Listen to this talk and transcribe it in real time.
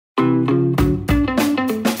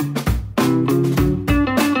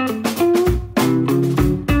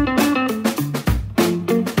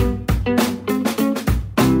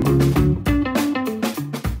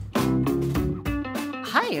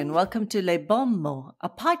welcome to Les Bons Mots, a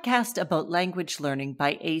podcast about language learning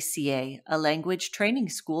by ACA, a language training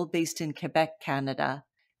school based in Quebec, Canada.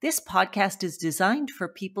 This podcast is designed for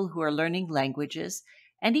people who are learning languages,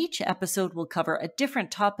 and each episode will cover a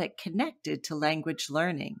different topic connected to language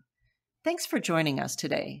learning. Thanks for joining us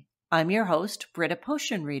today. I'm your host, Britta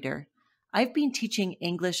Potion Reader. I've been teaching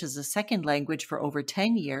English as a second language for over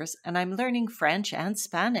 10 years, and I'm learning French and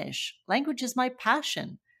Spanish. Language is my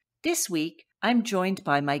passion. This week, I'm joined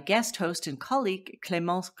by my guest host and colleague,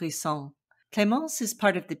 Clémence Grison. Clémence is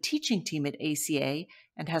part of the teaching team at ACA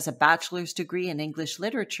and has a bachelor's degree in English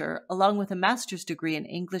literature, along with a master's degree in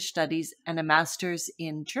English studies and a master's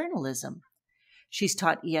in journalism. She's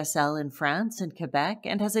taught ESL in France and Quebec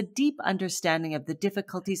and has a deep understanding of the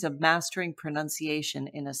difficulties of mastering pronunciation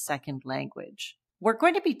in a second language. We're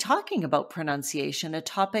going to be talking about pronunciation, a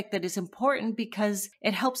topic that is important because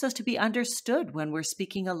it helps us to be understood when we're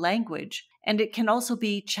speaking a language, and it can also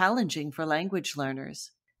be challenging for language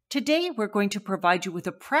learners. Today, we're going to provide you with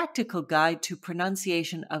a practical guide to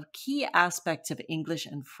pronunciation of key aspects of English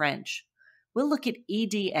and French. We'll look at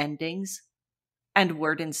ED endings and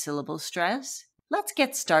word and syllable stress. Let's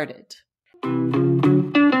get started.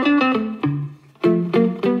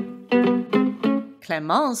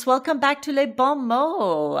 Clémence, welcome back to Les Bons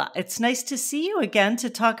Mots. It's nice to see you again to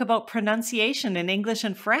talk about pronunciation in English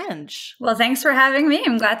and French. Well, thanks for having me.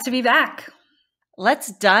 I'm glad to be back. Let's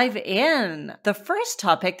dive in. The first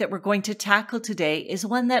topic that we're going to tackle today is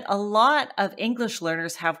one that a lot of English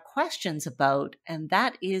learners have questions about, and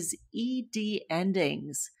that is ED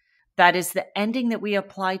endings. That is the ending that we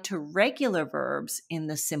apply to regular verbs in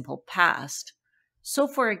the simple past. So,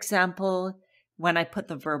 for example, when I put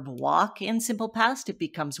the verb walk in simple past, it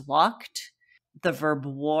becomes walked. The verb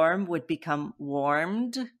warm would become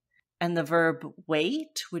warmed. And the verb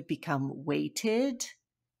wait would become waited.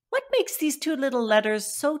 What makes these two little letters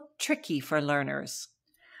so tricky for learners?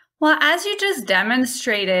 Well, as you just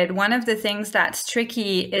demonstrated, one of the things that's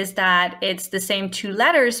tricky is that it's the same two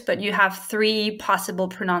letters, but you have three possible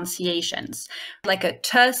pronunciations, like a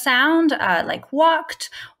t sound, like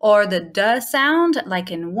walked, or the d sound,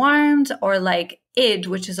 like in warmed, or like id,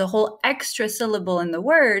 which is a whole extra syllable in the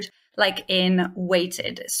word, like in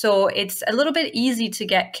waited. So it's a little bit easy to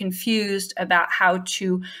get confused about how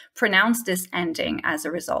to pronounce this ending as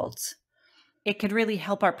a result. It could really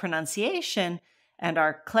help our pronunciation and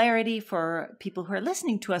our clarity for people who are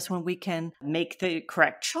listening to us when we can make the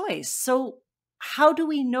correct choice. So how do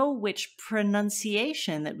we know which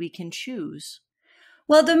pronunciation that we can choose?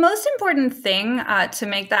 Well, the most important thing to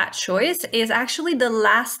make that choice is actually the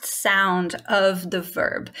last sound of the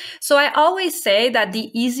verb. So I always say that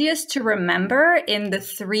the easiest to remember in the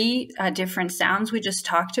three different sounds we just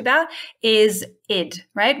talked about is id,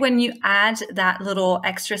 right? When you add that little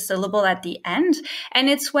extra syllable at the end. And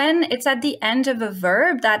it's when it's at the end of a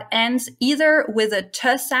verb that ends either with a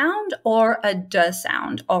t sound or a d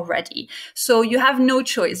sound already. So you have no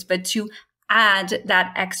choice but to add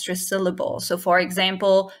that extra syllable. So for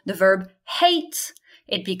example, the verb hate,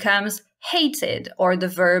 it becomes hated, or the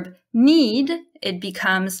verb need, it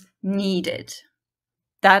becomes needed.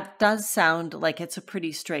 That does sound like it's a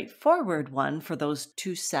pretty straightforward one for those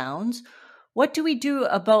two sounds. What do we do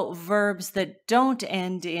about verbs that don't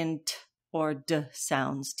end in t or d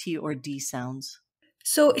sounds, t or d sounds?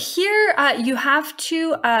 So here you have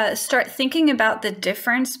to start thinking about the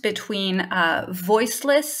difference between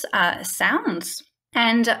voiceless sounds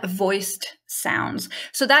and voiced sounds.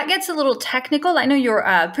 So that gets a little technical. I know you're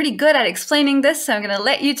pretty good at explaining this, so I'm going to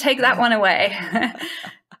let you take that one away.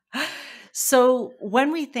 So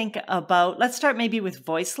when we think about, let's start maybe with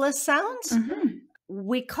voiceless sounds. Mm-hmm.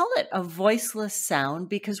 We call it a voiceless sound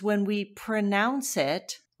because when we pronounce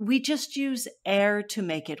it, we just use air to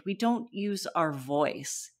make it. We don't use our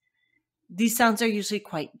voice. These sounds are usually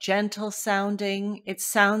quite gentle sounding. It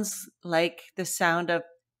sounds like the sound of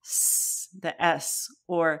s, the S,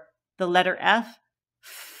 or the letter F,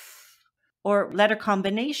 or letter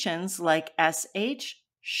combinations like SH,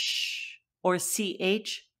 sh, or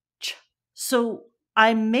CH, ch. So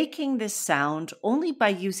I'm making this sound only by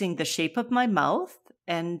using the shape of my mouth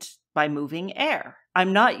and by moving air.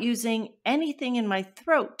 I'm not using anything in my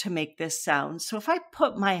throat to make this sound. So if I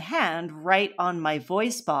put my hand right on my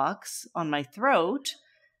voice box on my throat,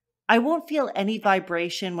 I won't feel any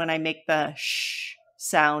vibration when I make the sh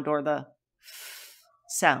sound or the f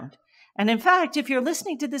sound. And in fact, if you're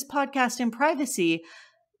listening to this podcast in privacy,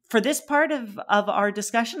 for this part of our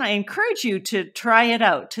discussion, I encourage you to try it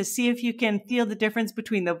out to see if you can feel the difference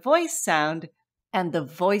between the voice sound and the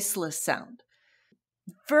voiceless sound.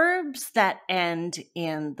 Verbs that end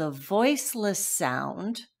in the voiceless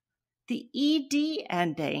sound The ed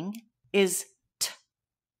ending is t.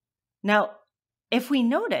 Now, if we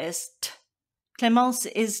notice, t, Clémence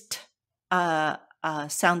is t, a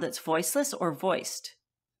sound that's voiceless or voiced.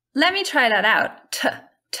 Let me try that out. T,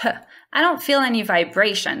 t. I don't feel any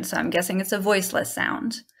vibration, so I'm guessing it's a voiceless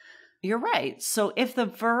sound. You're right. So if the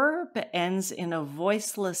verb ends in a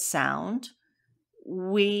voiceless sound,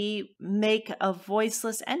 we make a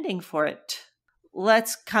voiceless ending for it.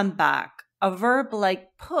 Let's come back. A verb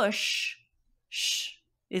like push, sh,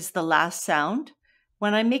 is the last sound.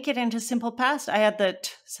 When I make it into simple past, I add the t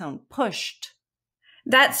sound, pushed.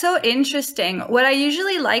 That's so interesting. What I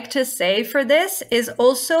usually like to say for this is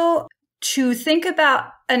also to think about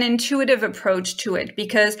an intuitive approach to it,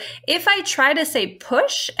 because if I try to say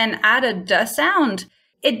push and add a d sound,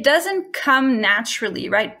 it doesn't come naturally,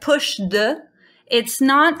 right? Push the. It's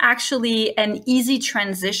not actually an easy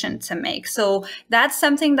transition to make. So that's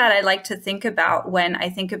something that I like to think about when I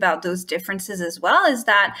think about those differences as well, is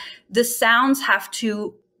that the sounds have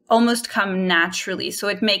to almost come naturally. So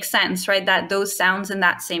it makes sense, right? That those sounds in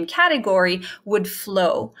that same category would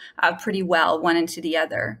flow pretty well one into the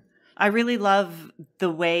other. I really love the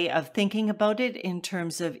way of thinking about it in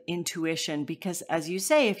terms of intuition, because as you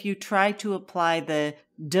say, if you try to apply the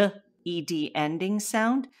d, ed ending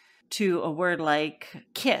sound to a word like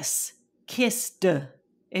kiss, kissed,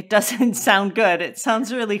 it doesn't sound good. It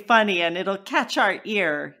sounds really funny and it'll catch our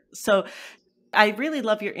ear. So I really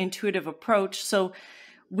love your intuitive approach. So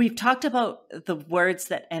we've talked about the words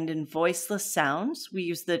that end in voiceless sounds. We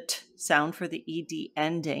use the t sound for the ed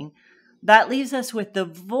ending. That leaves us with the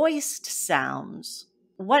voiced sounds.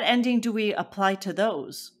 What ending do we apply to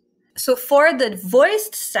those? So for the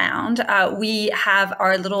voiced sound, we have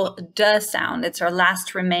our little d sound. It's our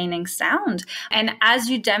last remaining sound. And as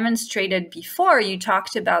you demonstrated before, you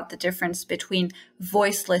talked about the difference between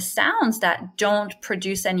voiceless sounds that don't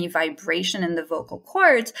produce any vibration in the vocal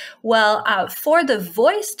cords. Well, for the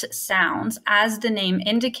voiced sounds, as the name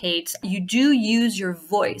indicates, you do use your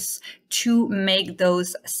voice to make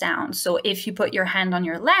those sounds. So if you put your hand on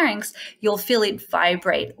your larynx, you'll feel it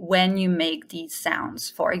vibrate when you make these sounds.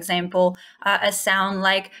 For example, a sound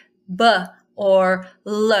like b or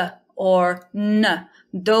l or n.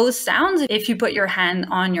 Those sounds, if you put your hand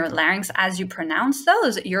on your larynx as you pronounce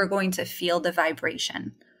those, you're going to feel the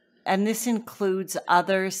vibration. And this includes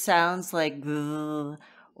other sounds like g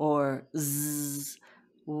or z,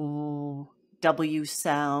 oo, W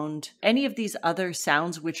sound, any of these other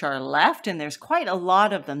sounds which are left, and there's quite a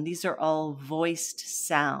lot of them. These are all voiced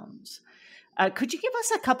sounds. Could you give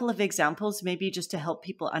us a couple of examples, maybe just to help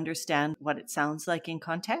people understand what it sounds like in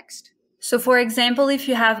context? So for example, if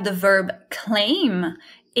you have the verb claim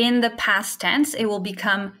in the past tense, it will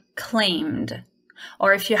become claimed.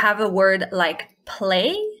 Or if you have a word like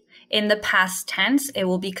play in the past tense, it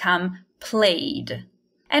will become played.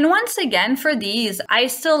 And once again, for these, I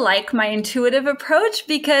still like my intuitive approach,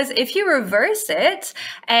 because if you reverse it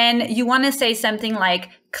and you want to say something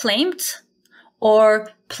like claimed or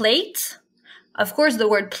plate, of course, the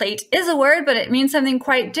word plate is a word, but it means something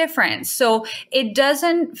quite different. So it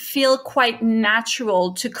doesn't feel quite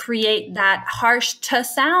natural to create that harsh t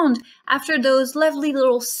sound after those lovely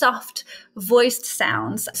little soft voiced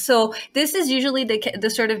sounds. So this is usually the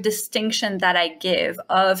sort of distinction that I give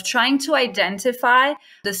of trying to identify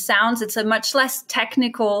the sounds. It's a much less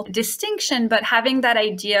technical distinction, but having that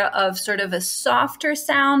idea of sort of a softer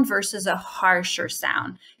sound versus a harsher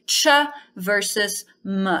sound. Ch versus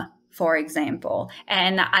m, for example.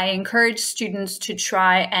 And I encourage students to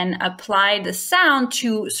try and apply the sound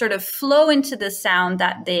to sort of flow into the sound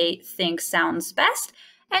that they think sounds best.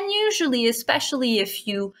 And usually, especially if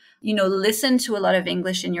you listen to a lot of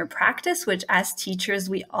English in your practice, which as teachers,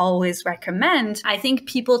 we always recommend, I think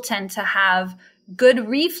people tend to have good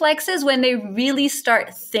reflexes when they really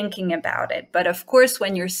start thinking about it. But of course,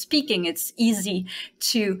 when you're speaking, it's easy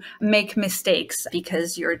to make mistakes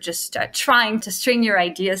because you're just trying to string your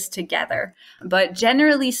ideas together. But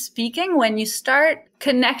generally speaking, when you start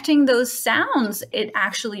connecting those sounds, it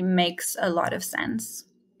actually makes a lot of sense.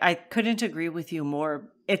 I couldn't agree with you more.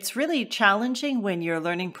 It's really challenging when you're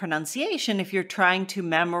learning pronunciation if you're trying to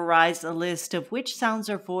memorize a list of which sounds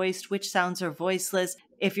are voiced, which sounds are voiceless.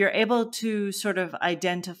 If you're able to sort of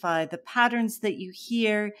identify the patterns that you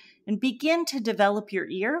hear and begin to develop your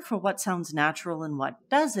ear for what sounds natural and what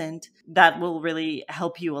doesn't, that will really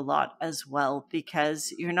help you a lot as well,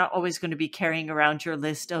 because you're not always going to be carrying around your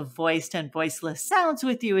list of voiced and voiceless sounds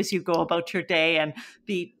with you as you go about your day and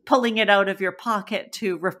be pulling it out of your pocket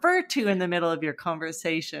to refer to in the middle of your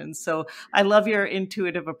conversation. So I love your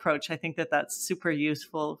intuitive approach. I think that that's super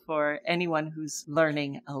useful for anyone who's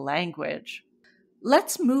learning a language.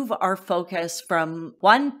 Let's move our focus from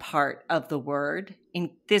one part of the word,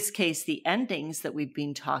 in this case, the endings that we've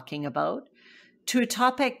been talking about, to a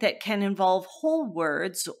topic that can involve whole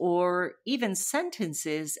words or even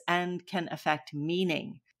sentences and can affect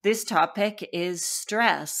meaning. This topic is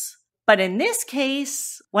stress. But in this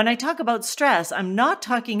case, when I talk about stress, I'm not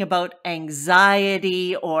talking about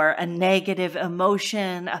anxiety or a negative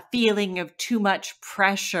emotion, a feeling of too much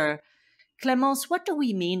pressure. Clémence, what do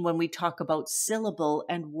we mean when we talk about syllable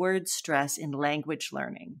and word stress in language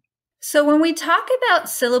learning? So when we talk about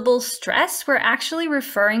syllable stress, we're actually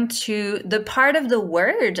referring to the part of the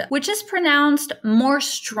word which is pronounced more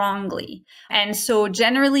strongly. And so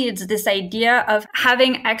generally it's this idea of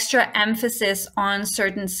having extra emphasis on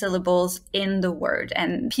certain syllables in the word.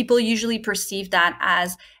 And people usually perceive that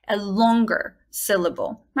as a longer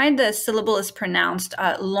syllable, right? The syllable is pronounced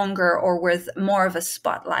longer or with more of a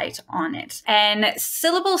spotlight on it. And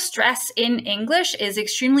syllable stress in English is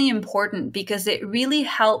extremely important because it really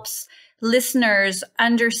helps listeners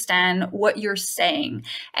understand what you're saying.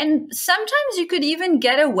 And sometimes you could even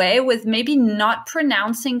get away with maybe not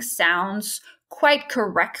pronouncing sounds quite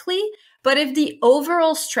correctly. But if the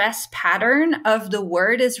overall stress pattern of the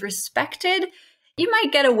word is respected, you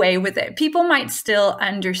might get away with it. People might still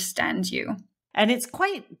understand you. And it's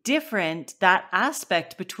quite different, that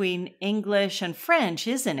aspect between English and French,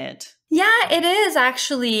 isn't it? Yeah, it is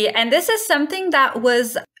actually. And this is something that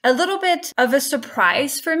was a little bit of a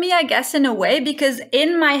surprise for me, I guess, in a way, because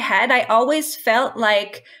in my head, I always felt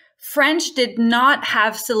like French did not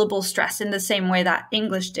have syllable stress in the same way that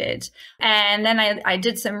English did. And then I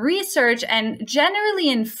did some research, and generally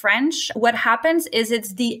in French, what happens is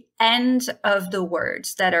it's the end of the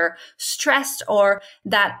words that are stressed or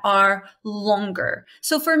that are longer.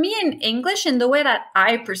 So for me in English, in the way that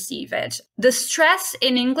I perceive it, the stress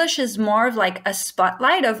in English is more of like a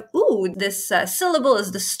spotlight of, ooh, this syllable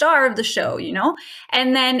is the star of the show, you know?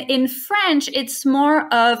 And then in French, it's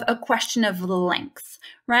more of a question of length,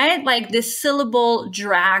 right? Like this syllable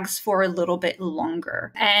drags for a little bit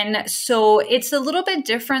longer. And so it's a little bit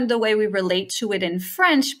different the way we relate to it in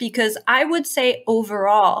French, because I would say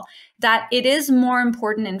overall that it is more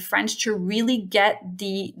important in French to really get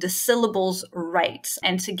the syllables right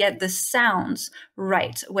and to get the sounds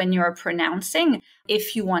right when you're pronouncing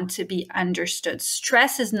if you want to be understood.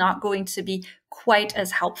 Stress is not going to be quite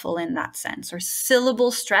as helpful in that sense, or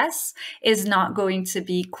syllable stress is not going to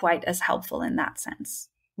be quite as helpful in that sense.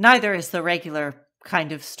 Neither is the regular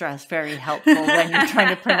kind of stress very helpful when you're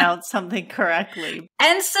trying to pronounce something correctly.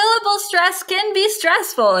 And syllable stress can be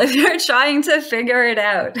stressful if you're trying to figure it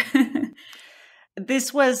out.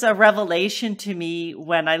 This was a revelation to me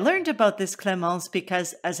when I learned about this, Clémence,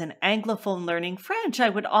 because as an Anglophone learning French, I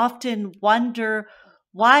would often wonder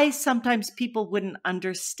why sometimes people wouldn't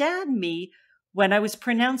understand me when I was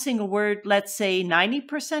pronouncing a word, let's say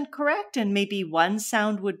 90% correct, and maybe one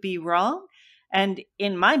sound would be wrong. And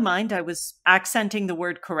in my mind, I was accenting the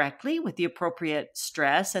word correctly with the appropriate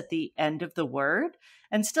stress at the end of the word.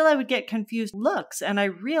 And still I would get confused looks. And I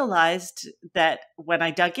realized that when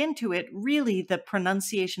I dug into it, really the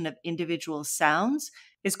pronunciation of individual sounds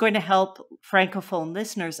is going to help Francophone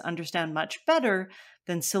listeners understand much better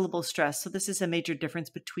than syllable stress. So this is a major difference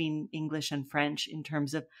between English and French in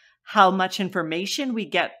terms of how much information we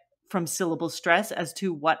get from syllable stress as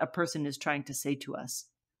to what a person is trying to say to us.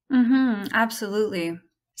 Absolutely.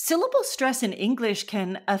 Syllable stress in English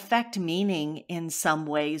can affect meaning in some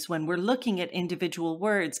ways when we're looking at individual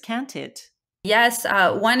words, can't it? Yes,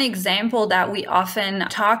 one example that we often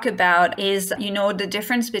talk about is, the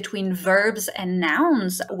difference between verbs and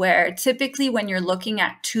nouns, where typically when you're looking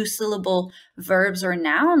at two-syllable verbs or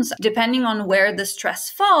nouns, depending on where the stress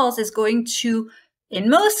falls, is going to, in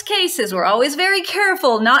most cases, we're always very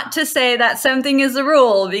careful not to say that something is a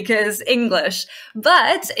rule because English,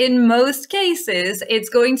 but in most cases, it's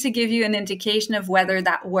going to give you an indication of whether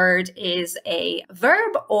that word is a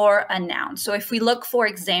verb or a noun. So if we look, for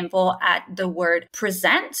example, at the word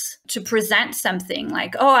present, to present something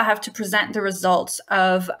like, oh, I have to present the results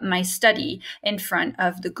of my study in front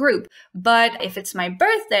of the group. But if it's my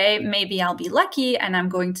birthday, maybe I'll be lucky and I'm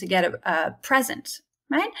going to get a present.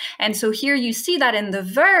 Right? And so here you see that in the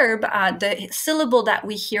verb, the syllable that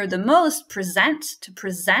we hear the most, present, to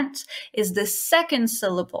present, is the second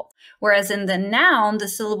syllable. Whereas in the noun, the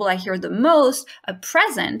syllable I hear the most, a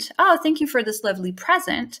present, oh, thank you for this lovely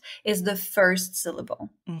present, is the first syllable.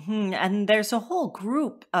 And there's a whole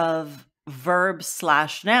group of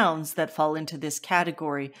verbs/nouns that fall into this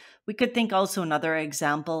category. We could think also another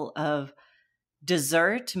example of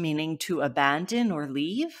desert, meaning to abandon or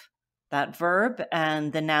leave. that verb,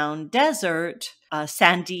 and the noun desert, a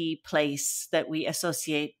sandy place that we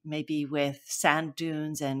associate maybe with sand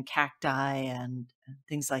dunes and cacti and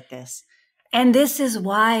things like this. And this is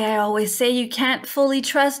why I always say you can't fully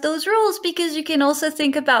trust those rules, because you can also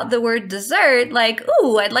think about the word dessert like,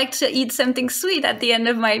 ooh, I'd like to eat something sweet at the end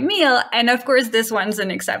of my meal. And of course, this one's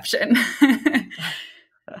an exception.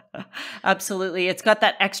 Absolutely. It's got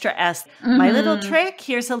that extra S. My little trick,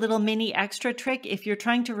 here's a little mini extra trick. If you're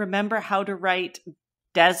trying to remember how to write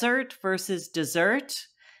desert versus dessert,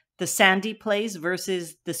 the sandy place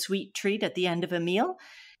versus the sweet treat at the end of a meal,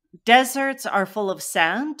 deserts are full of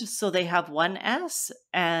sand, so they have one S,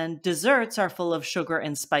 and desserts are full of sugar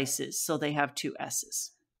and spices, so they have two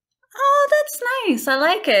S's. Oh, that's nice. I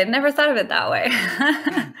like it. Never thought of it that way.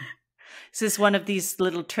 This is one of these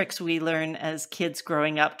little tricks we learn as kids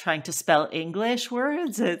growing up trying to spell English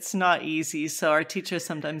words. It's not easy, so our teachers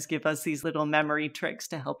sometimes give us these little memory tricks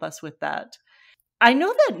to help us with that. I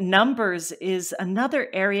know that numbers is another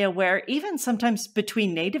area where even sometimes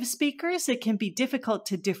between native speakers, it can be difficult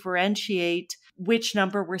to differentiate which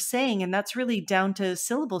number we're saying. And that's really down to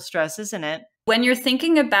syllable stress, isn't it? When you're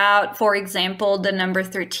thinking about, for example, the number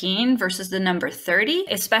 13 versus the number 30,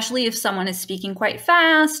 especially if someone is speaking quite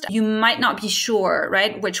fast, you might not be sure,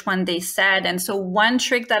 right, which one they said. And so one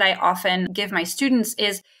trick that I often give my students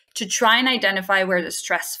is to try and identify where the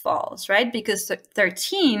stress falls, right? Because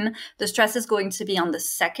 13, the stress is going to be on the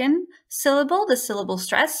second syllable, the syllable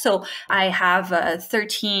stress. So I have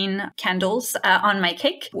 13 candles on my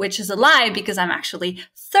cake, which is a lie because I'm actually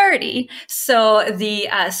 30. So the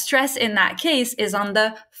stress in that case is on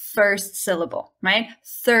the first syllable, right?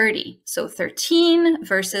 30. So 13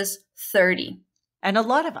 versus 30. And a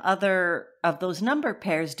lot of other of those number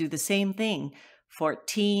pairs do the same thing.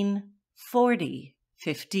 14, 40.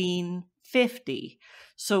 15, 50.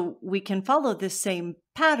 So we can follow this same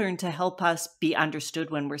pattern to help us be understood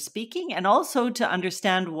when we're speaking, and also to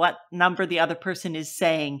understand what number the other person is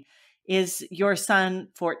saying. Is your son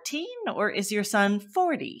 14 or is your son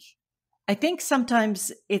 40? I think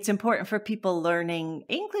sometimes it's important for people learning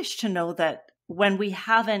English to know that when we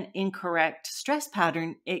have an incorrect stress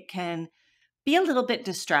pattern, it can be a little bit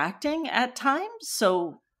distracting at times.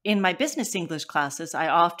 So in my business English classes, I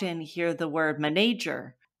often hear the word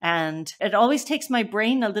manager, and it always takes my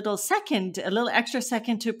brain a little extra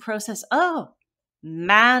second to process, oh,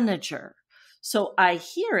 manager. So I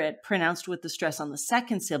hear it pronounced with the stress on the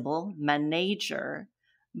second syllable, manager.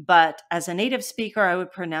 But as a native speaker, I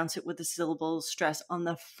would pronounce it with the syllable stress on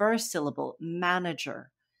the first syllable, manager.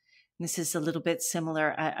 This is a little bit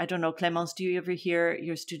similar. I don't know, Clémence, do you ever hear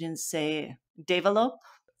your students say develop?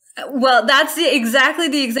 Well, that's exactly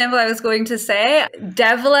the example I was going to say.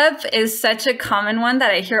 Develop is such a common one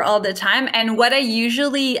that I hear all the time. And what I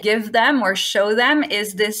usually give them or show them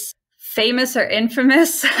is this famous or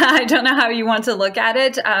infamous, I don't know how you want to look at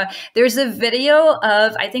it. There's a video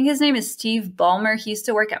of, I think his name is Steve Ballmer. He used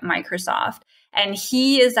to work at Microsoft. And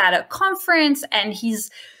he is at a conference and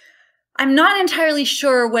I'm not entirely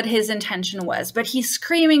sure what his intention was, but he's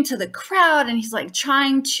screaming to the crowd and he's like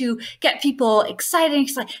trying to get people excited.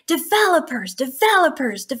 He's like, developers,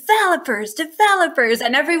 developers, developers, developers.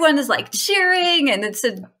 And everyone is like cheering. And it's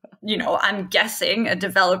I'm guessing a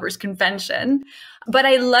developers convention. But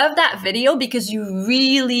I love that video because you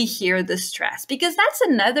really hear the stress, because that's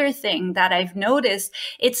another thing that I've noticed.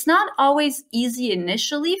 It's not always easy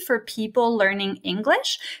initially for people learning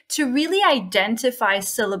English to really identify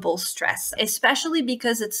syllable stress, especially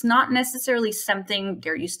because it's not necessarily something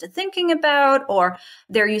they're used to thinking about or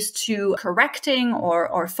they're used to correcting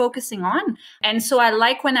or focusing on. And so I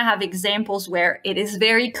like when I have examples where it is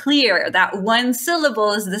very clear that one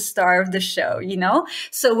syllable is the star of the show,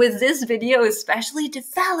 So with this video, especially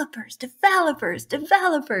developers, developers,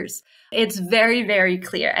 developers. It's very, very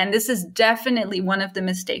clear. And this is definitely one of the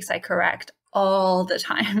mistakes I correct all the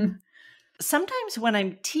time. Sometimes when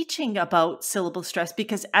I'm teaching about syllable stress,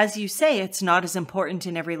 because as you say, it's not as important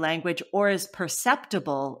in every language or as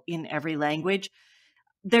perceptible in every language,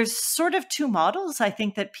 there's sort of two models I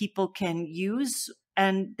think that people can use,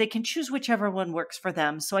 and they can choose whichever one works for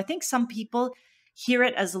them. So I think some people hear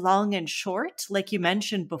it as long and short, like you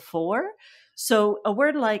mentioned before. So a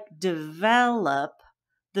word like develop,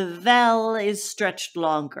 the vowel is stretched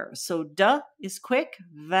longer. So da is quick,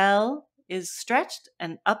 vowel is stretched,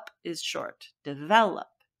 and up is short. Develop,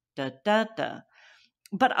 da da da.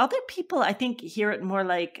 But other people, I think, hear it more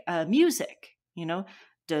like music,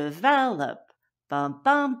 develop, bum,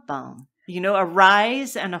 bum, bum. A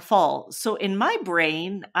rise and a fall. So in my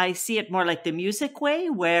brain, I see it more like the music way,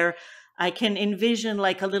 where I can envision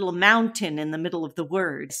like a little mountain in the middle of the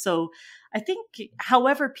word. So I think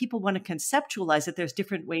however people want to conceptualize it, there's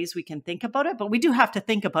different ways we can think about it, but we do have to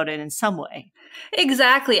think about it in some way.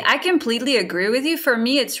 Exactly. I completely agree with you. For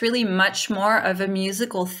me, it's really much more of a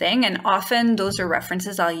musical thing. And often those are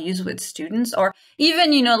references I'll use with students, or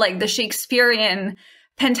even, like the Shakespearean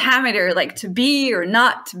pentameter, like to be or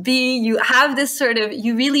not to be. You have this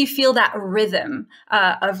you really feel that rhythm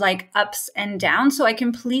of like ups and downs. So I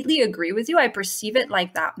completely agree with you. I perceive it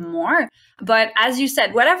like that more. But as you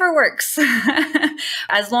said, whatever works,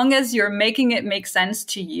 as long as you're making it make sense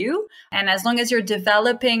to you, and as long as you're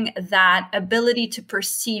developing that ability to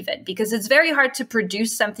perceive it, because it's very hard to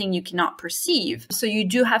produce something you cannot perceive. So you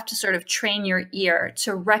do have to sort of train your ear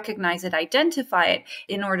to recognize it, identify it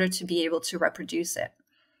in order to be able to reproduce it.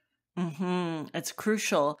 It's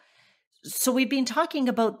crucial. So we've been talking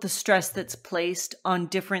about the stress that's placed on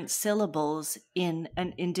different syllables in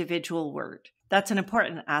an individual word. That's an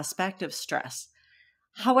important aspect of stress.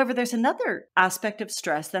 However, there's another aspect of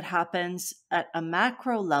stress that happens at a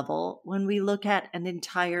macro level when we look at an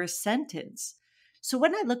entire sentence. So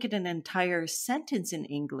when I look at an entire sentence in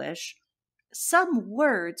English, some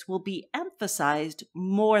words will be emphasized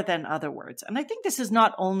more than other words. And I think this is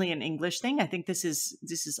not only an English thing. I think this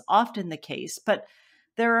is often the case, but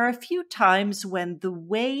there are a few times when the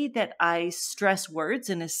way that I stress words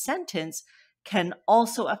in a sentence can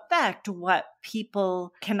also affect what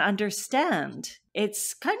people can understand.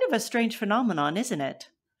 It's kind of a strange phenomenon, isn't it?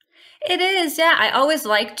 It is, yeah. I always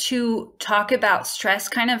like to talk about stress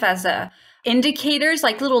kind of as indicators,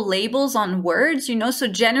 like little labels on words, So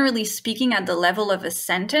generally speaking, at the level of a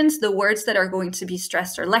sentence, the words that are going to be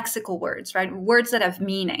stressed are lexical words, right? Words that have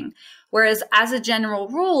meaning. Whereas as a general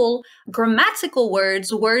rule, grammatical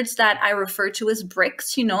words that I refer to as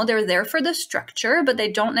bricks, they're there for the structure, but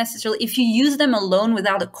they don't necessarily, if you use them alone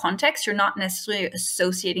without a context, you're not necessarily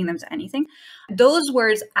associating them to anything. Those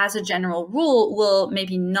words, as a general rule, will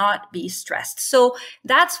maybe not be stressed. So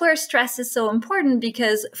that's where stress is so important,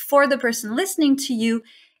 because for the person listening to you,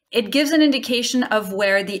 it gives an indication of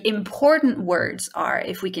where the important words are,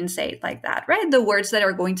 if we can say it like that, right? The words that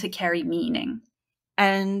are going to carry meaning.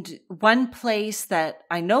 And one place that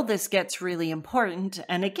I know this gets really important,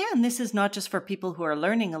 and again, this is not just for people who are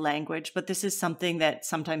learning a language, but this is something that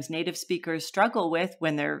sometimes native speakers struggle with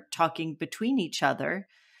when they're talking between each other,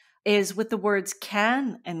 is with the words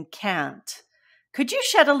can and can't. Could you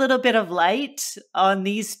shed a little bit of light on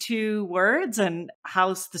these two words and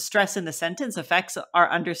how the stress in the sentence affects our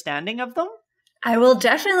understanding of them? I will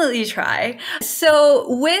definitely try. So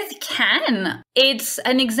with can, it's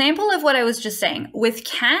an example of what I was just saying. With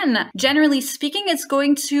can, generally speaking, it's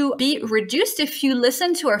going to be reduced. If you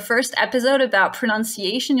listen to our first episode about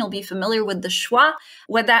pronunciation, you'll be familiar with the schwa.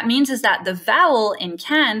 What that means is that the vowel in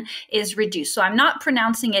can is reduced. So I'm not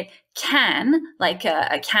pronouncing it can, like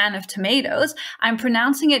a can of tomatoes. I'm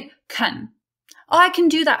pronouncing it kun. Oh, I can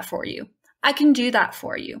do that for you. I can do that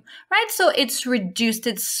for you, right? So it's reduced.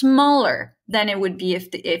 It's smaller than it would be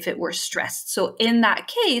if it were stressed. So in that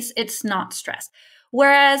case, it's not stressed.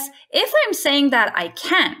 Whereas if I'm saying that I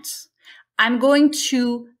can't, I'm going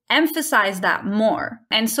to emphasize that more.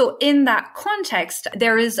 And so in that context,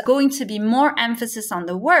 there is going to be more emphasis on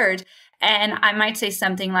the word. And I might say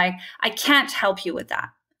something like, I can't help you with that.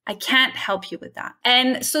 I can't help you with that.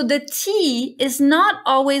 And so the T is not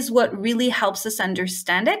always what really helps us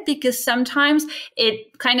understand it, because sometimes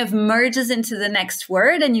it kind of merges into the next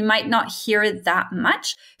word and you might not hear it that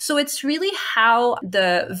much. So it's really how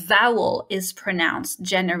the vowel is pronounced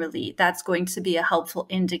generally that's going to be a helpful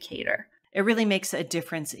indicator. It really makes a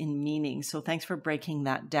difference in meaning. So thanks for breaking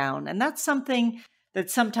that down. And that's something that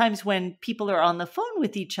sometimes when people are on the phone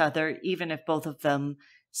with each other, even if both of them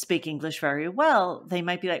speak English very well, they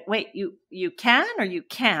might be like, wait, you can or you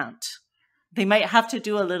can't? They might have to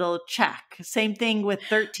do a little check. Same thing with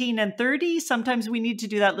 13 and 30. Sometimes we need to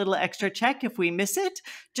do that little extra check if we miss it,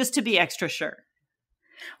 just to be extra sure.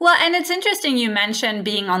 Well, and it's interesting you mentioned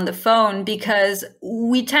being on the phone, because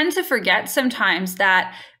we tend to forget sometimes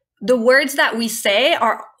that the words that we say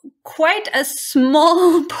are quite a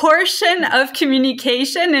small portion of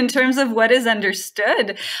communication in terms of what is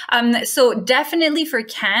understood. So definitely for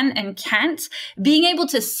can and can't, being able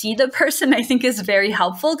to see the person, I think, is very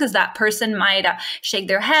helpful, because that person might shake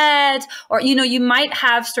their head, or, you might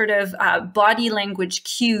have sort of body language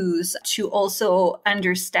cues to also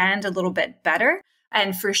understand a little bit better.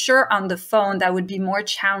 And for sure on the phone, that would be more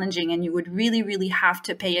challenging, and you would really, really have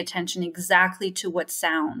to pay attention exactly to what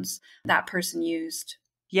sounds that person used.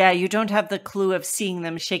 Yeah, you don't have the clue of seeing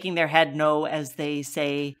them shaking their head no as they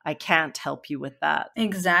say, I can't help you with that.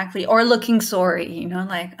 Exactly. Or looking sorry,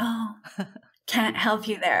 like, oh, can't help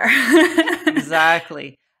you there.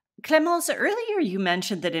 Exactly. Clémence, earlier you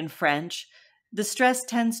mentioned that in French, the stress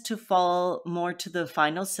tends to fall more to the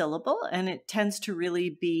final syllable, and it tends to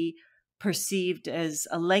really be perceived as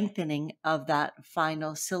a lengthening of that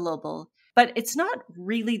final syllable. But it's not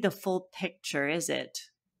really the full picture, is it?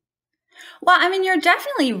 Well, I mean, you're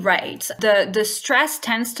definitely right. The stress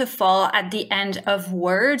tends to fall at the end of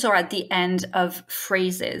words or at the end of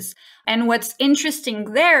phrases. And what's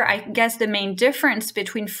interesting there, I guess the main difference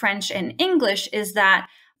between French and English is that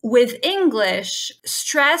with English,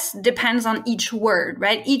 stress depends on each word,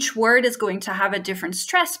 right? Each word is going to have a different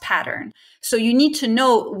stress pattern. So you need to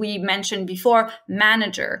know, we mentioned before,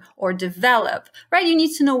 manager or develop, right? You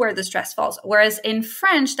need to know where the stress falls. Whereas in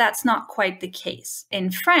French, that's not quite the case. In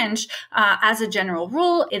French, as a general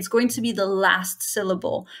rule, it's going to be the last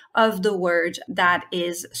syllable of the word that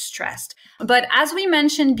is stressed. But as we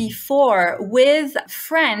mentioned before, with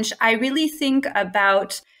French, I really think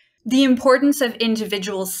about the importance of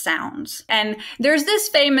individual sounds. And there's this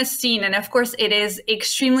famous scene, and of course it is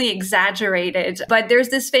extremely exaggerated, but there's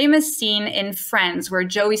this famous scene in Friends where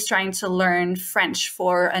Joey's trying to learn French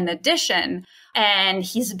for an audition. And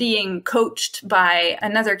he's being coached by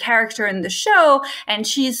another character in the show. And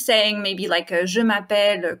she's saying maybe like, je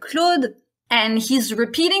m'appelle Claude. And he's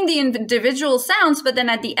repeating the individual sounds, but then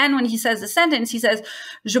at the end, when he says the sentence, he says,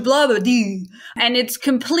 je blah blah di. And it's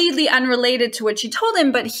completely unrelated to what she told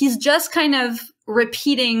him, but he's just kind of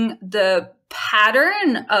repeating the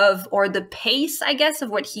pattern of, or the pace, I guess, of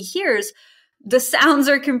what he hears. The sounds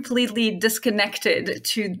are completely disconnected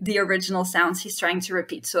to the original sounds he's trying to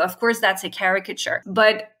repeat. So of course, that's a caricature.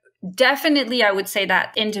 But definitely, I would say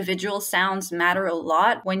that individual sounds matter a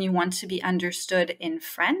lot when you want to be understood in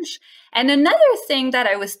French. And another thing that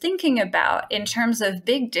I was thinking about in terms of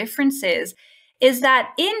big differences is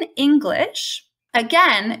that in English,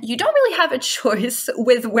 again, you don't really have a choice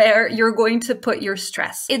with where you're going to put your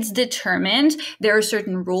stress. It's determined. There are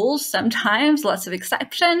certain rules, sometimes lots of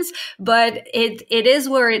exceptions, but it is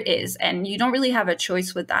where it is. And you don't really have a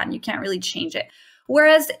choice with that, and you can't really change it.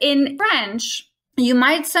 Whereas in French, you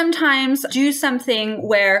might sometimes do something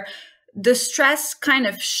where the stress kind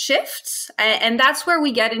of shifts. And that's where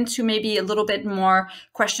we get into maybe a little bit more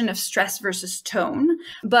question of stress versus tone.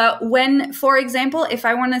 But when, for example, if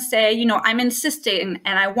I want to say, I'm insisting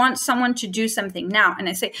and I want someone to do something now, and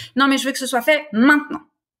I say, non, mais je veux que ce soit fait maintenant.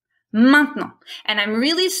 Maintenant. And I'm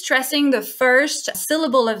really stressing the first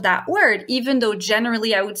syllable of that word, even though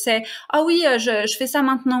generally I would say, ah oui, je fais ça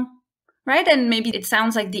maintenant. Right? And maybe it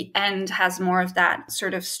sounds like the end has more of that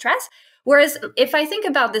sort of stress. Whereas if I think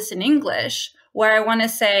about this in English, where I want to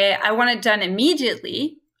say, I want it done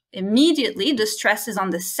immediately, the stress is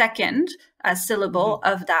on the second syllable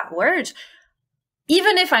of that word.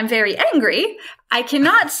 Even if I'm very angry, I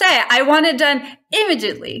cannot say, I want it done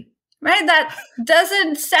immediately. Right? That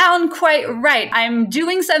doesn't sound quite right. I'm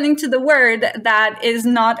doing something to the word that is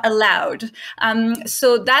not allowed.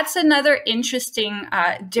 So that's another interesting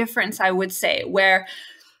difference, I would say, where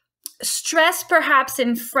stress perhaps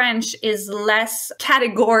in French is less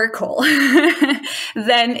categorical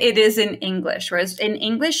than it is in English. Whereas in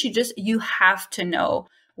English, you have to know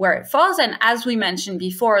where it falls. And as we mentioned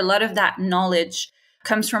before, a lot of that knowledge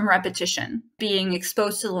comes from repetition, being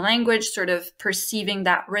exposed to the language, sort of perceiving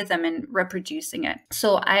that rhythm and reproducing it.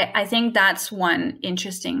 So I think that's one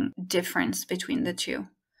interesting difference between the two.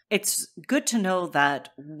 It's good to know that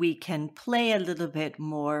we can play a little bit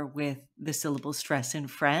more with the syllable stress in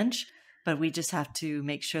French, but we just have to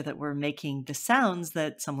make sure that we're making the sounds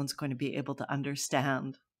that someone's going to be able to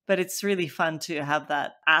understand. But it's really fun to have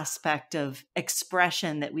that aspect of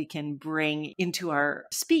expression that we can bring into our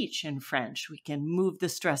speech in French. We can move the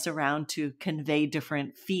stress around to convey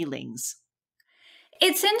different feelings.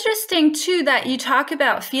 It's interesting, too, that you talk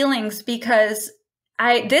about feelings because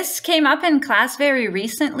this came up in class very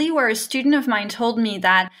recently where a student of mine told me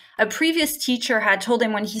that a previous teacher had told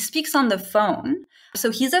him when he speaks on the phone, so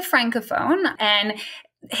he's a francophone, and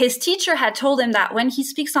his teacher had told him that when he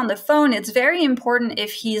speaks on the phone, it's very important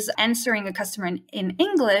if he's answering a customer in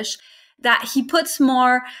English, that he puts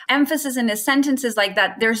more emphasis in his sentences, like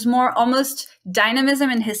that there's more almost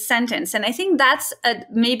dynamism in his sentence. And I think that's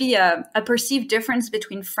maybe a perceived difference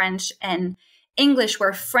between French and English,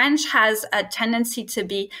 where French has a tendency to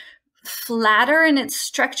be flatter in its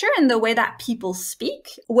structure and the way that people speak.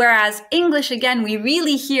 Whereas English, again, we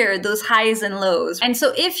really hear those highs and lows. And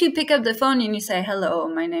so if you pick up the phone and you say, hello,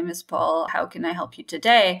 my name is Paul, how can I help you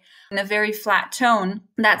today? In a very flat tone,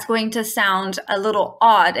 that's going to sound a little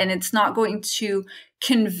odd and it's not going to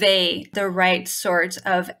convey the right sort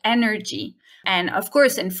of energy. And of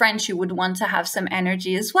course, in French, you would want to have some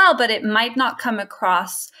energy as well, but it might not come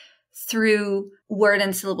across through word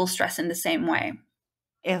and syllable stress in the same way.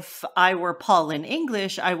 If I were Paul in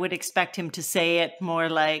English, I would expect him to say it more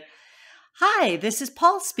like, hi, this is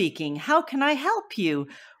Paul speaking. How can I help you?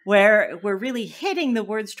 Where we're really hitting the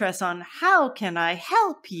word stress on how can I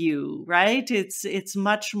help you, right? It's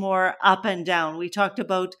much more up and down. We talked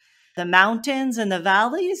about the mountains and the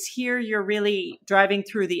valleys. Here, you're really driving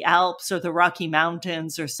through the Alps or the Rocky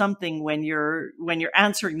Mountains or something when you're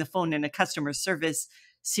answering the phone in a customer service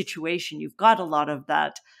situation. You've got a lot of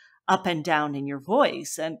that up and down in your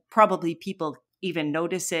voice. And probably people even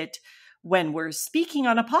notice it when we're speaking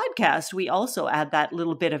on a podcast. We also add that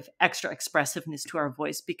little bit of extra expressiveness to our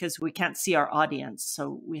voice because we can't see our audience.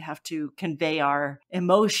 So we have to convey our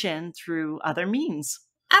emotion through other means.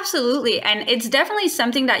 Absolutely. And it's definitely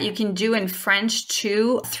something that you can do in French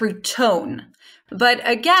too, through tone. But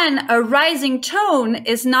again, a rising tone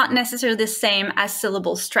is not necessarily the same as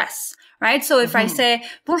syllable stress, right? So if I say,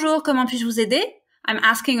 bonjour, comment puis-je vous aider? I'm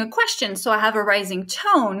asking a question, so I have a rising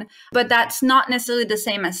tone, but that's not necessarily the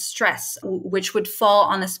same as stress, which would fall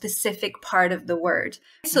on a specific part of the word.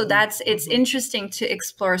 So it's interesting to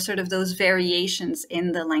explore sort of those variations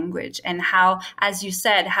in the language and how, as you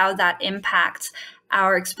said, how that impacts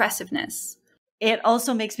our expressiveness. It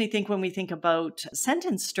also makes me think when we think about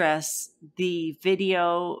sentence stress, the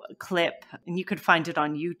video clip, and you could find it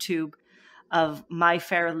on YouTube, of My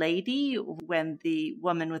Fair Lady, when the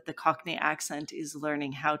woman with the Cockney accent is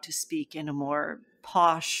learning how to speak in a more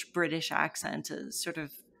posh British accent, a sort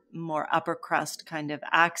of more upper crust kind of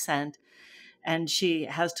accent. And she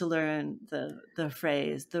has to learn the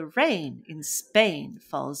phrase, the rain in Spain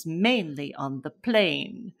falls mainly on the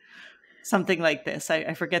plain. Something like this.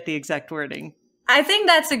 I forget the exact wording. I think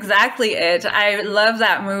that's exactly it. I love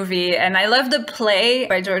that movie. And I love the play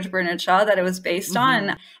by George Bernard Shaw that it was based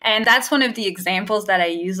on. And that's one of the examples that I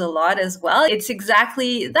use a lot as well. It's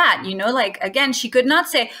exactly that, like, again, she could not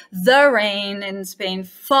say the rain in Spain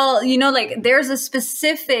fall, like there's a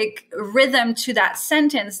specific rhythm to that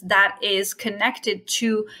sentence that is connected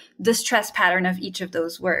to the stress pattern of each of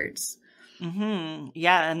those words.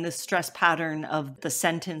 Yeah. And the stress pattern of the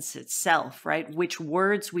sentence itself, right? Which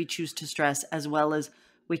words we choose to stress, as well as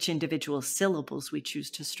which individual syllables we choose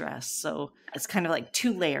to stress. So it's kind of like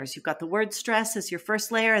two layers. You've got the word stress as your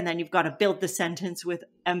first layer, and then you've got to build the sentence with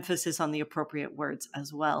emphasis on the appropriate words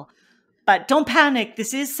as well. But don't panic.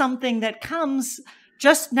 This is something that comes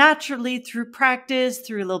just naturally through practice,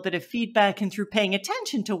 through a little bit of feedback, and through paying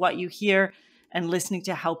attention to what you hear and listening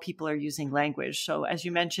to how people are using language. So as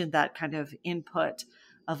you mentioned, that kind of input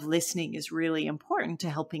of listening is really important to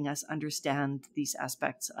helping us understand these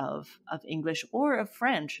aspects of English or of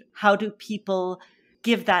French. How do people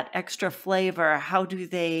give that extra flavor? How do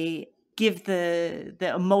they give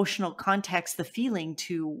the emotional context, the feeling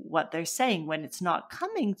to what they're saying when it's not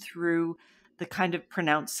coming through the kind of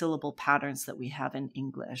pronounced syllable patterns that we have in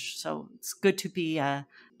English? So it's good to be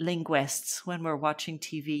linguists when we're watching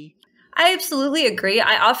TV. I absolutely agree.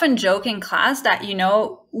 I often joke in class that,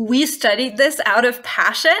 we studied this out of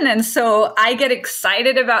passion. And so I get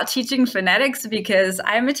excited about teaching phonetics because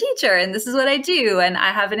I'm a teacher and this is what I do. And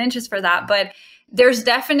I have an interest for that. But there's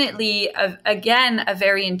definitely, a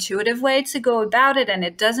very intuitive way to go about it. And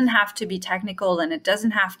it doesn't have to be technical and it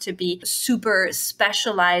doesn't have to be super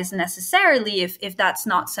specialized necessarily if that's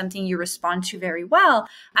not something you respond to very well.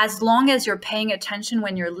 As long as you're paying attention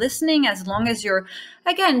when you're listening, as long as you're,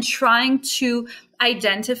 again, trying to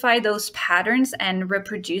identify those patterns and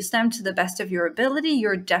reproduce them to the best of your ability,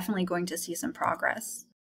 you're definitely going to see some progress.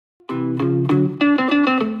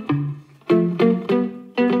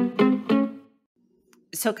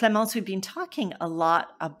 So Clémence, we've been talking a lot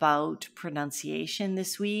about pronunciation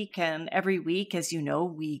this week, and every week, as you know,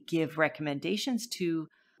 we give recommendations to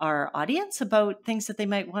our audience about things that they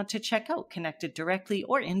might want to check out, connected directly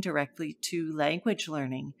or indirectly to language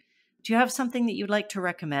learning. Do you have something that you'd like to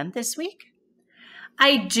recommend this week?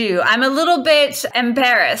 I do. I'm a little bit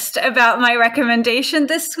embarrassed about my recommendation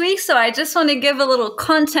this week, so I just want to give a little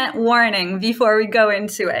content warning before we go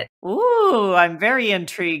into it. Ooh, I'm very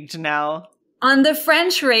intrigued now. On the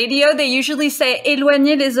French radio, they usually say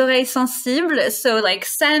éloigner les oreilles sensibles, so like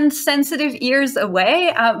send sensitive ears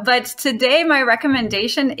away. But today, my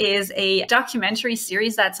recommendation is a documentary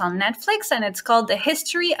series that's on Netflix, and it's called The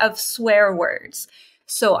History of Swear Words.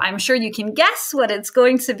 So I'm sure you can guess what it's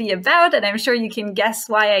going to be about, and I'm sure you can guess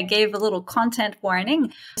why I gave a little content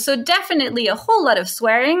warning. So definitely a whole lot of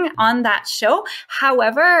swearing on that show.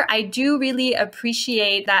 However, I do really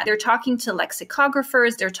appreciate that they're talking to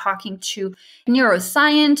lexicographers, they're talking to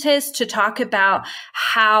neuroscientists to talk about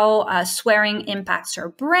how swearing impacts our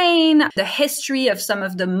brain, the history of some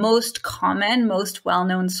of the most common, most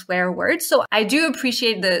well-known swear words. So I do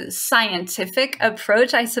appreciate the scientific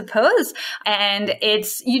approach, I suppose. And it's,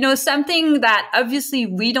 something that obviously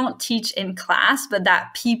we don't teach in class, but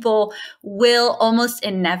that people will almost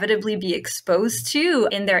inevitably be exposed to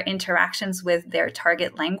in their interactions with their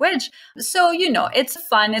target language. So, it's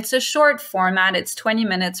fun. It's a short format. It's 20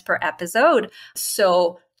 minutes per episode.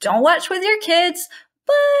 So don't watch with your kids,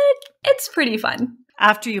 but it's pretty fun.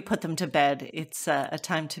 After you put them to bed, it's a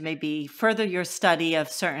time to maybe further your study of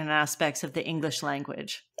certain aspects of the English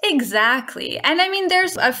language. Exactly. And I mean,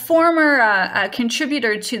 there's a former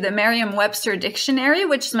contributor to the Merriam-Webster dictionary,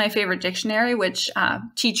 which is my favorite dictionary, which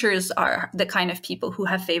teachers are the kind of people who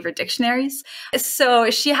have favorite dictionaries. So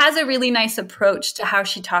she has a really nice approach to how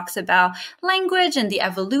she talks about language and the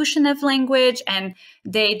evolution of language. And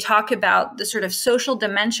they talk about the sort of social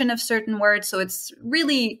dimension of certain words. So it's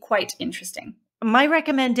really quite interesting. My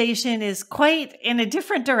recommendation is quite in a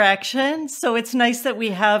different direction. So it's nice that we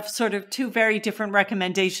have sort of two very different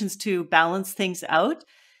recommendations to balance things out.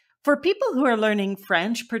 For people who are learning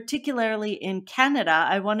French, particularly in Canada,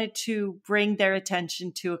 I wanted to bring their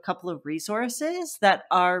attention to a couple of resources that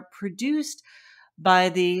are produced by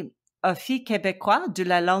the Office québécois de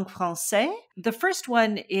la langue française. The first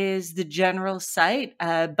one is the general site,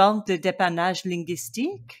 Banque de dépannage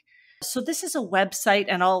linguistique. So this is a website,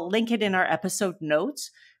 and I'll link it in our episode notes,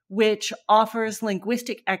 which offers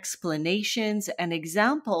linguistic explanations and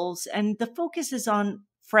examples. And the focus is on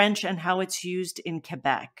French and how it's used in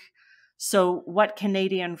Quebec. So what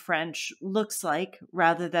Canadian French looks like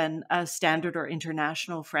rather than a standard or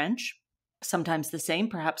international French. Sometimes the same,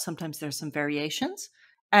 perhaps sometimes there's some variations.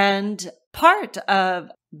 And part of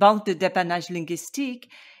Banque de dépannage linguistique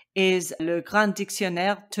is le Grand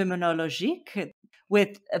Dictionnaire terminologique,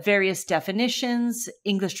 with various definitions,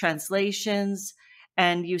 English translations,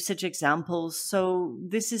 and usage examples. So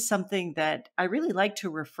this is something that I really like to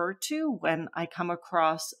refer to when I come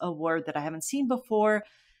across a word that I haven't seen before.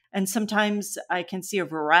 And sometimes I can see a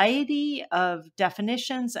variety of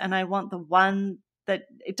definitions, and I want the one that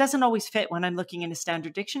it doesn't always fit when I'm looking in a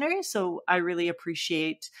standard dictionary. So I really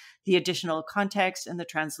appreciate the additional context and the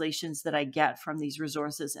translations that I get from these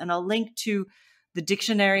resources. And I'll link to the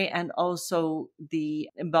dictionary and also the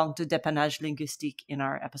Banque de dépannage linguistique in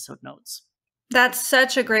our episode notes. That's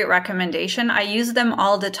such a great recommendation. I use them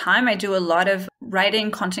all the time. I do a lot of writing,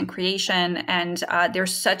 content creation, and they're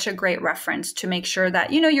such a great reference to make sure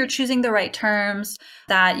that, you're choosing the right terms,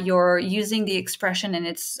 that you're using the expression in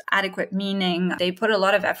its adequate meaning. They put a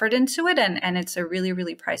lot of effort into it, and it's a really,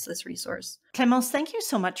 really priceless resource. Clémence, thank you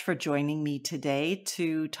so much for joining me today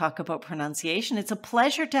to talk about pronunciation. It's a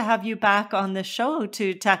pleasure to have you back on the show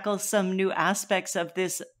to tackle some new aspects of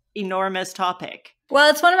this enormous topic. Well,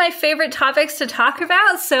 it's one of my favorite topics to talk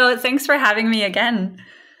about, so thanks for having me again.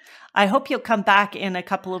 I hope you'll come back in a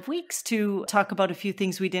couple of weeks to talk about a few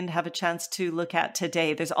things we didn't have a chance to look at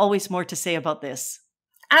today. There's always more to say about this.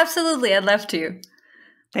 Absolutely, I'd love to.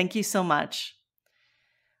 Thank you so much.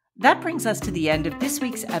 That brings us to the end of this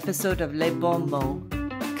week's episode of Les Bons Mots.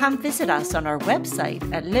 Come visit us on our website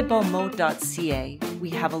at lesbonsmots.ca. We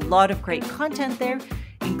have a lot of great content there,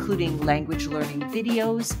 including language learning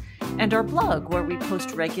videos, and our blog where we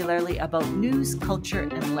post regularly about news, culture,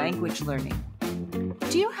 and language learning.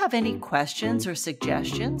 Do you have any questions or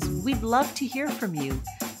suggestions? We'd love to hear from you.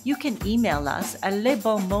 You can email us at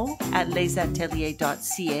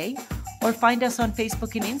lesbonsmots@lesateliers.ca or find us on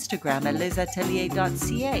Facebook and Instagram at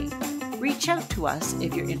lesateliers.ca. Reach out to us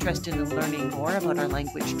if you're interested in learning more about our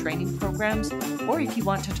language training programs, or if you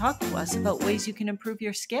want to talk to us about ways you can improve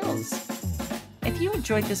your skills. If you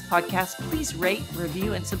enjoyed this podcast, please rate,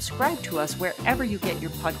 review, and subscribe to us wherever you get your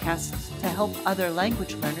podcasts to help other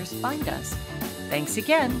language learners find us. Thanks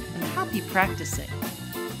again, and happy practicing.